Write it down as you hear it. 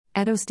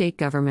Edo state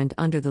government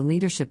under the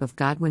leadership of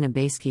Godwin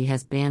Obaseki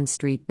has banned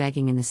street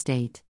begging in the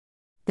state.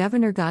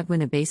 Governor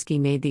Godwin Obaseki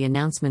made the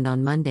announcement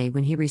on Monday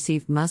when he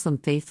received Muslim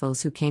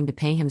faithfuls who came to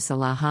pay him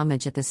Salah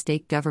homage at the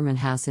state government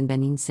house in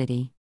Benin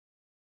City.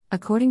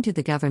 According to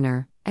the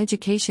governor,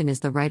 education is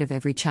the right of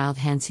every child,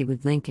 hence he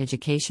would link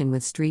education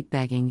with street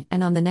begging,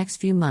 and on the next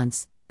few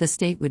months, the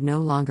state would no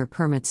longer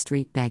permit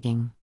street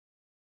begging.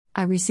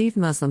 I received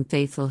Muslim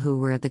faithful who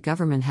were at the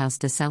government house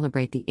to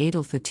celebrate the Eid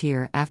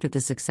al-Fitr after the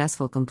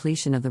successful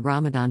completion of the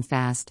Ramadan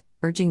fast,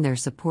 urging their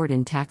support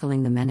in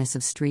tackling the menace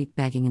of street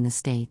begging in the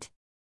state.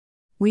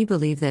 We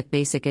believe that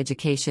basic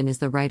education is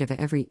the right of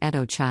every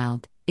Edo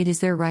child, it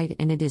is their right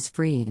and it is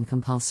free and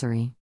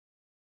compulsory.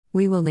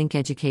 We will link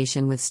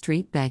education with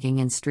street begging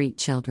and street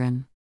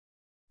children.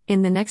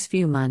 In the next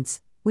few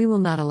months, we will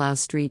not allow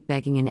street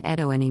begging in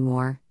Edo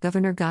anymore,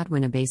 Governor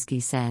Godwin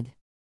Obaseki said.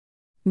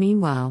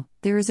 Meanwhile,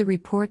 there is a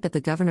report that the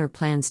governor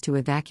plans to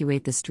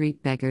evacuate the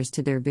street beggars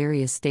to their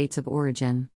various states of origin.